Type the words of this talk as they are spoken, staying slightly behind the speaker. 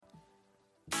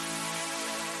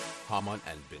Hamann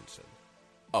and Benson.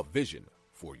 A vision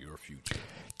for your future.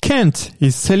 Kent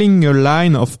is selling a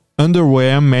line of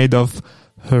underwear made of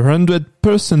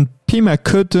 100% Pima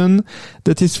cotton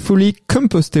that is fully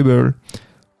compostable.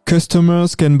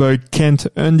 Customers can buy Kent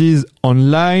undies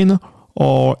online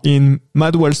or in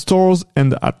Madwell stores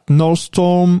and at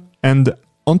Nordstrom and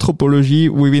Anthropologie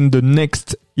within the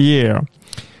next year.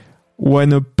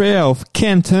 When a pair of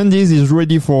Kent undies is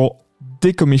ready for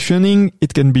decommissioning,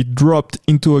 it can be dropped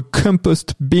into a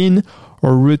compost bin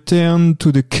or returned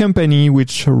to the company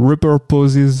which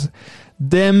repurposes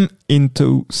them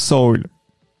into soil.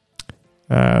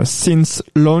 Since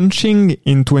launching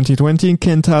in 2020,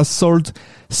 Kent has sold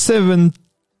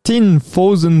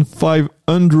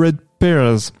 17,500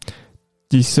 pairs.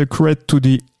 The secret to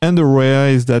the underwear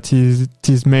is that it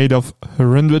is made of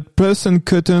 100%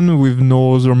 cotton with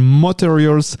no other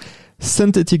materials,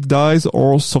 synthetic dyes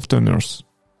or softeners.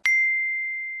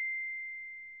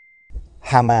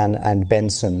 Hamann and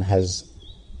Benson has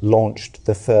launched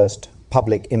the first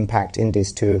public impact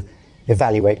index to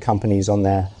evaluate companies on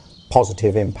their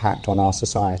positive impact on our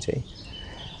society.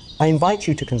 I invite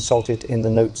you to consult it in the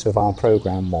notes of our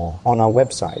program or on our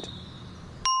website.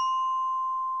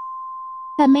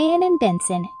 Hamann and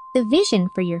Benson, the vision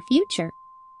for your future.